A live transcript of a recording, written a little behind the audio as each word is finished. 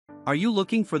Are you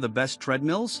looking for the best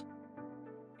treadmills?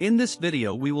 In this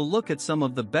video we will look at some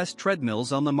of the best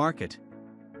treadmills on the market.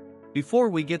 Before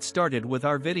we get started with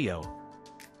our video,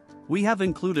 we have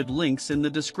included links in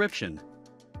the description.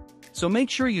 So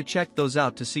make sure you check those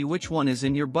out to see which one is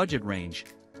in your budget range.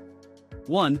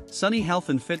 1. Sunny Health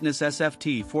and Fitness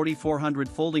SFT 4400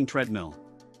 Folding Treadmill.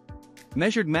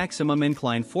 Measured maximum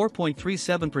incline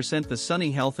 4.37%. The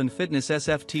Sunny Health and Fitness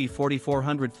SFT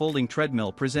 4400 Folding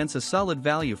Treadmill presents a solid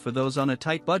value for those on a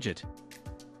tight budget.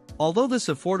 Although this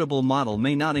affordable model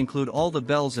may not include all the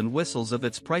bells and whistles of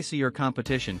its pricier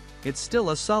competition, it's still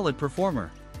a solid performer.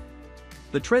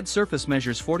 The tread surface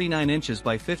measures 49 inches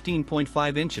by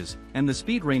 15.5 inches, and the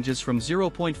speed ranges from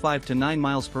 0.5 to 9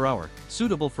 miles per hour,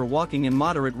 suitable for walking and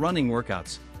moderate running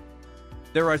workouts.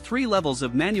 There are 3 levels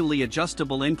of manually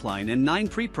adjustable incline and 9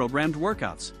 pre-programmed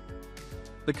workouts.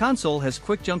 The console has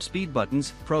quick jump speed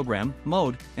buttons, program,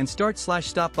 mode, and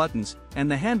start/stop buttons,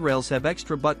 and the handrails have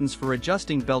extra buttons for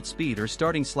adjusting belt speed or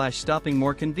starting/stopping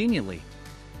more conveniently.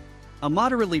 A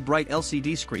moderately bright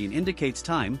LCD screen indicates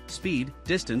time, speed,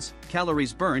 distance,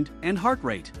 calories burned, and heart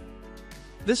rate.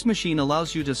 This machine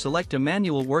allows you to select a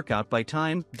manual workout by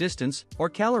time, distance, or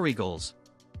calorie goals.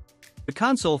 The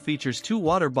console features 2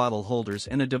 water bottle holders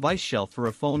and a device shelf for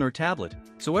a phone or tablet,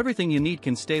 so everything you need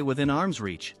can stay within arm's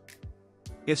reach.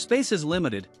 If space is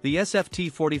limited, the SFT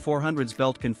 4400's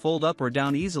belt can fold up or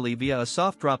down easily via a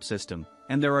soft drop system,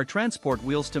 and there are transport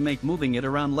wheels to make moving it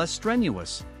around less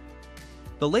strenuous.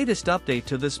 The latest update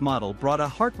to this model brought a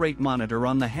heart rate monitor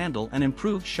on the handle and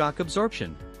improved shock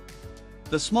absorption.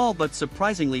 The small but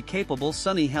surprisingly capable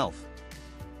Sunny Health.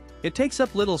 It takes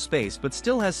up little space but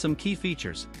still has some key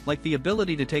features, like the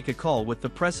ability to take a call with the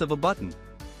press of a button.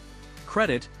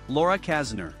 Credit, Laura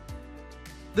Kazner.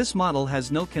 This model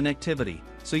has no connectivity,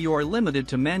 so you are limited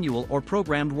to manual or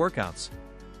programmed workouts.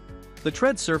 The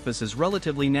tread surface is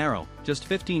relatively narrow, just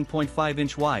 15.5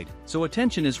 inch wide, so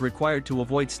attention is required to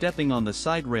avoid stepping on the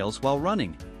side rails while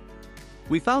running.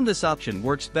 We found this option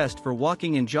works best for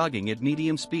walking and jogging at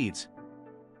medium speeds.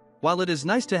 While it is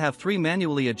nice to have 3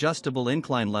 manually adjustable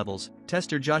incline levels,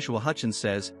 tester Joshua Hutchins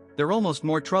says, they're almost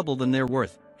more trouble than they're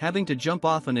worth. Having to jump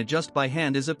off and adjust by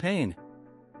hand is a pain.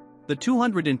 The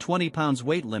 220 pounds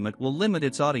weight limit will limit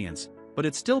its audience, but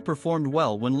it still performed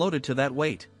well when loaded to that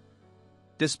weight.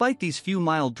 Despite these few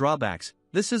mild drawbacks,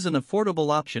 this is an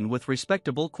affordable option with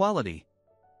respectable quality.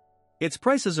 Its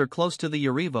prices are close to the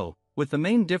UREVO, with the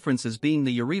main differences being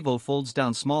the UREVO folds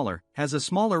down smaller, has a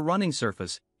smaller running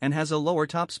surface, and has a lower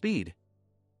top speed.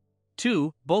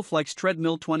 2. Bowflex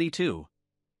Treadmill 22.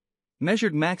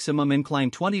 Measured maximum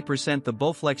incline 20%. The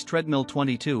Bowflex Treadmill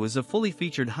 22 is a fully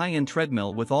featured high-end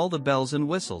treadmill with all the bells and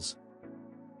whistles.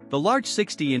 The large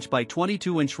 60-inch by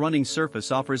 22-inch running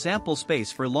surface offers ample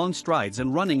space for long strides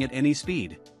and running at any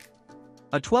speed.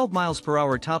 A 12 miles per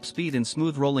hour top speed and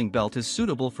smooth rolling belt is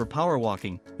suitable for power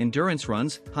walking, endurance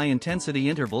runs, high-intensity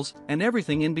intervals, and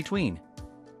everything in between.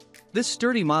 This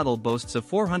sturdy model boasts a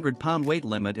 400-pound weight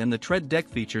limit, and the tread deck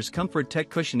features Comfort Tech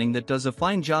cushioning that does a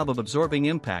fine job of absorbing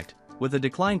impact, with a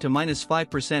decline to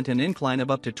 -5% and incline of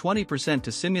up to 20%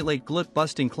 to simulate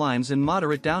glute-busting climbs and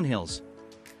moderate downhills.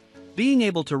 Being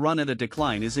able to run at a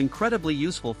decline is incredibly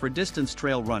useful for distance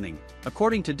trail running,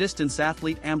 according to distance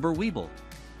athlete Amber Weeble.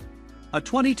 A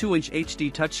 22-inch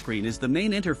HD touchscreen is the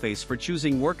main interface for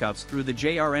choosing workouts through the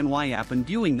JRNY app and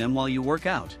viewing them while you work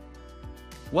out.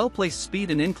 Well-placed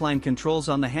speed and incline controls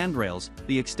on the handrails,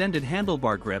 the extended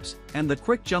handlebar grips, and the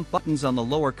quick jump buttons on the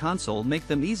lower console make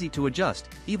them easy to adjust,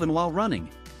 even while running.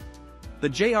 The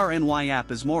JRNY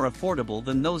app is more affordable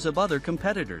than those of other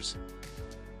competitors.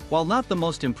 While not the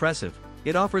most impressive,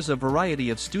 it offers a variety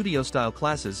of studio-style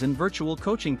classes and virtual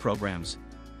coaching programs.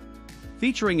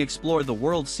 Featuring explore the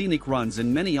world's scenic runs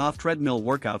and many off-treadmill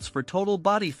workouts for total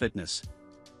body fitness.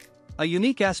 A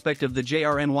unique aspect of the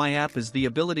JRNY app is the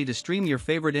ability to stream your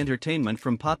favorite entertainment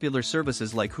from popular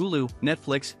services like Hulu,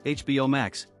 Netflix, HBO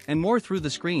Max, and more through the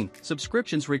screen,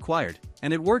 subscriptions required,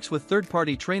 and it works with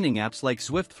third-party training apps like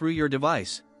Zwift through your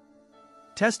device.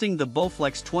 Testing the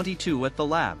Bowflex 22 at the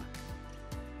lab.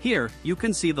 Here, you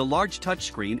can see the large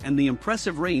touchscreen and the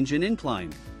impressive range in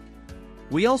incline.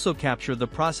 We also capture the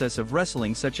process of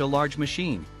wrestling such a large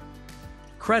machine.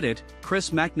 Credit, Chris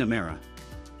McNamara.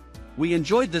 We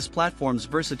enjoyed this platform's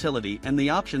versatility and the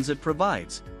options it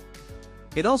provides.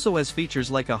 It also has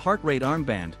features like a heart rate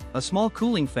armband, a small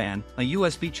cooling fan, a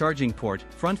USB charging port,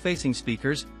 front-facing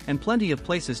speakers, and plenty of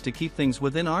places to keep things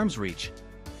within arm's reach.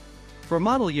 For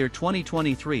model year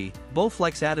 2023,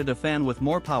 Bowflex added a fan with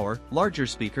more power, larger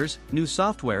speakers, new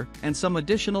software, and some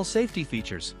additional safety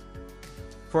features.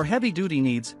 For heavy-duty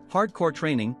needs, hardcore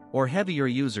training, or heavier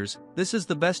users, this is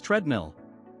the best treadmill.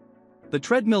 The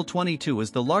Treadmill 22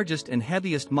 is the largest and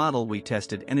heaviest model we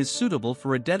tested and is suitable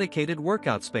for a dedicated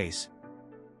workout space.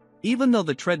 Even though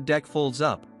the tread deck folds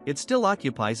up, it still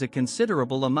occupies a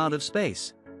considerable amount of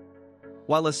space.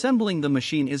 While assembling the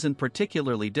machine isn't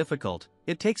particularly difficult,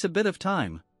 it takes a bit of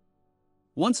time.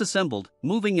 Once assembled,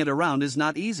 moving it around is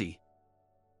not easy.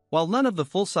 While none of the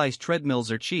full-size treadmills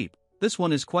are cheap, this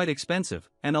one is quite expensive,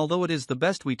 and although it is the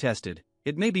best we tested,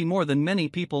 it may be more than many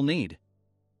people need.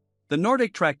 The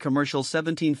Nordic Track Commercial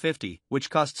 1750, which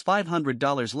costs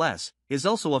 $500 less, is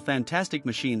also a fantastic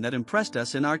machine that impressed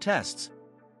us in our tests.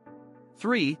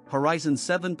 3. Horizon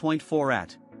 7.4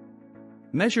 at.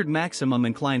 Measured maximum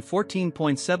incline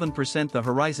 14.7%. The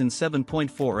Horizon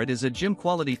 7.4 at is a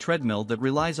gym-quality treadmill that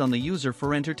relies on the user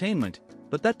for entertainment,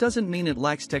 but that doesn't mean it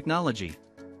lacks technology.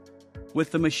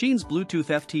 With the machine's Bluetooth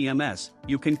FTMS,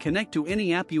 you can connect to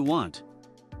any app you want.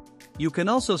 You can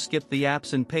also skip the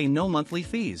apps and pay no monthly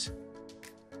fees.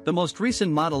 The most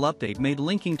recent model update made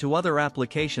linking to other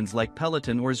applications like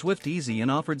Peloton or Zwift easy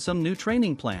and offered some new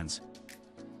training plans.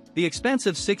 The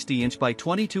expansive 60-inch by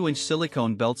 22-inch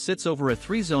silicone belt sits over a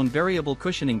 3-zone variable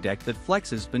cushioning deck that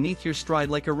flexes beneath your stride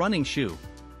like a running shoe.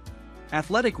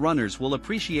 Athletic runners will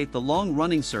appreciate the long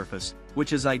running surface,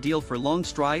 which is ideal for long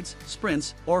strides,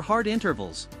 sprints, or hard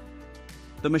intervals.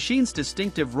 The machine's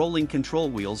distinctive rolling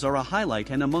control wheels are a highlight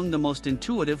and among the most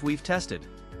intuitive we've tested.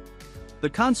 The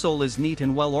console is neat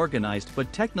and well organized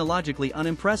but technologically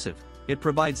unimpressive. It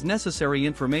provides necessary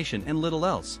information and little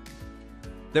else.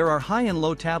 There are high and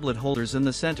low tablet holders in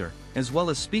the center, as well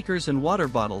as speakers and water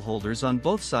bottle holders on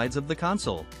both sides of the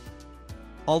console.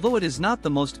 Although it is not the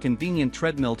most convenient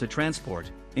treadmill to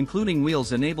transport, including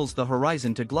wheels enables the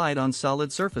Horizon to glide on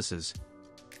solid surfaces.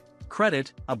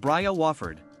 Credit, Abria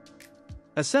Wofford.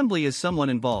 Assembly is somewhat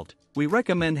involved. We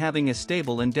recommend having a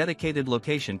stable and dedicated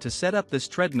location to set up this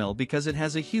treadmill because it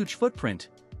has a huge footprint.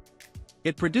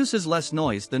 It produces less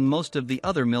noise than most of the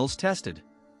other mills tested.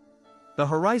 The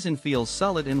Horizon feels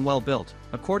solid and well built,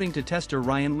 according to tester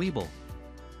Ryan Wiebel.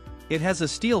 It has a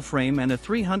steel frame and a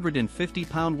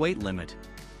 350-pound weight limit.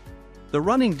 The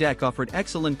running deck offered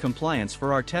excellent compliance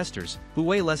for our testers, who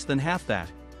weigh less than half that.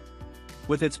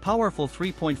 With its powerful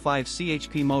 3.5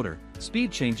 chp motor, speed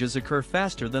changes occur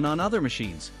faster than on other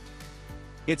machines.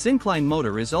 Its incline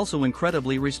motor is also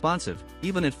incredibly responsive,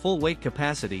 even at full weight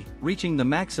capacity, reaching the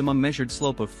maximum measured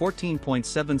slope of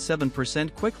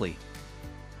 14.77% quickly.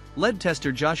 Lead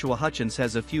tester Joshua Hutchins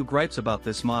has a few gripes about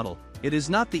this model. It is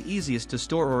not the easiest to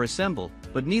store or assemble,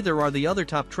 but neither are the other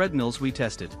top treadmills we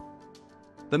tested.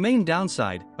 The main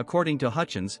downside, according to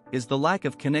Hutchins, is the lack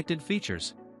of connected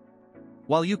features.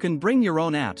 While you can bring your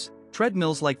own apps,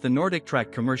 treadmills like the Nordic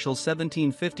Track Commercial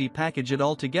 1750 package it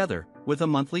all together, with a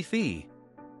monthly fee.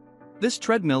 This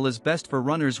treadmill is best for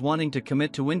runners wanting to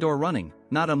commit to indoor running,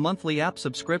 not a monthly app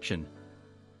subscription.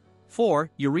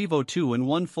 4. UREVO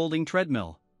 2-in-1 Folding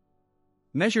Treadmill.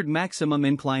 Measured maximum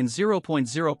incline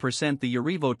 0.0%. The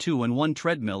UREVO 2-in-1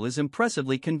 treadmill is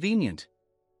impressively convenient.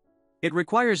 It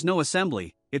requires no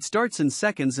assembly, it starts in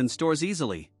seconds and stores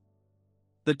easily.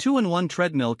 The 2-in-1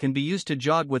 treadmill can be used to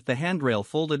jog with the handrail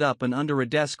folded up and under a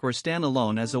desk or stand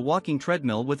alone as a walking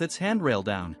treadmill with its handrail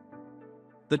down.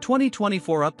 The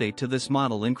 2024 update to this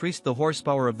model increased the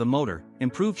horsepower of the motor,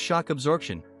 improved shock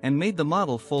absorption, and made the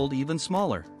model fold even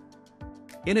smaller.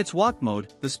 In its walk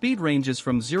mode, the speed ranges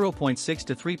from 0.6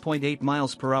 to 3.8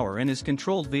 miles per hour and is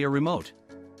controlled via remote.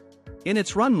 In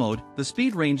its run mode, the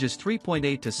speed range is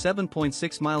 3.8 to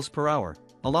 7.6 miles per hour,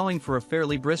 allowing for a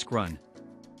fairly brisk run.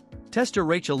 Tester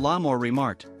Rachel Lamore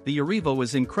remarked, "The UREVO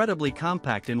is incredibly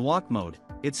compact in walk mode,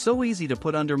 it's so easy to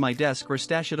put under my desk or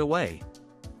stash it away.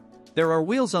 There are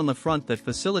wheels on the front that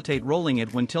facilitate rolling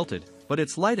it when tilted, but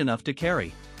it's light enough to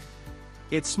carry."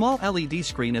 Its small LED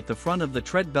screen at the front of the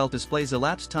tread belt displays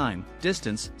elapsed time,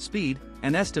 distance, speed,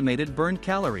 and estimated burned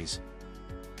calories.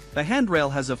 The handrail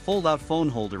has a fold-out phone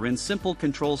holder and simple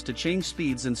controls to change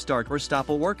speeds and start or stop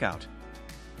a workout.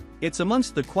 It's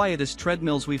amongst the quietest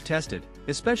treadmills we've tested,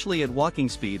 especially at walking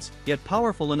speeds, yet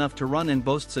powerful enough to run and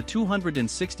boasts a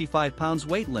 265 pounds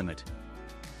weight limit.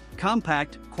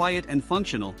 Compact, quiet and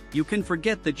functional, you can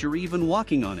forget that you're even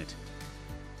walking on it.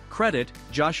 Credit,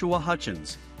 Joshua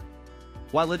Hutchins.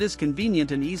 While it is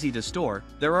convenient and easy to store,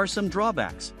 there are some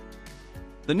drawbacks.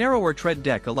 The narrower tread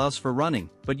deck allows for running,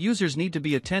 but users need to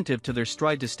be attentive to their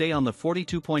stride to stay on the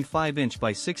 42.5-inch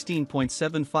by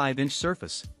 16.75-inch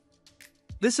surface.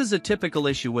 This is a typical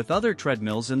issue with other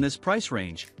treadmills in this price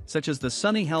range, such as the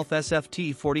Sunny Health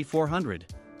SFT 4400.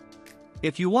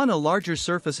 If you want a larger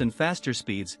surface and faster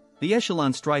speeds, the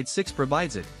Echelon Stride 6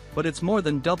 provides it, but it's more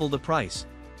than double the price.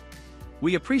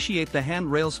 We appreciate the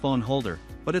handrail's phone holder,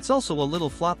 but it's also a little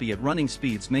floppy at running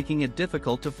speeds, making it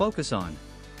difficult to focus on.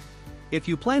 If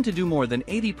you plan to do more than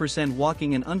 80%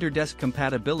 walking and under-desk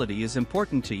compatibility is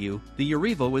important to you, the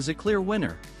UREVO is a clear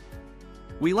winner.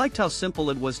 We liked how simple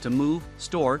it was to move,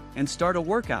 store, and start a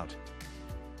workout.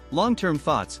 Long-term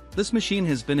thoughts: this machine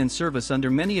has been in service under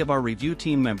many of our review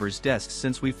team members' desks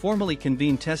since we formally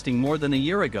convened testing more than a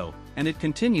year ago, and it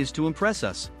continues to impress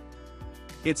us.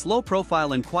 Its low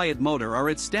profile and quiet motor are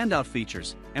its standout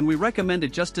features, and we recommend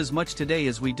it just as much today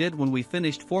as we did when we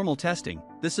finished formal testing.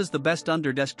 This is the best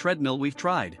under-desk treadmill we've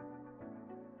tried.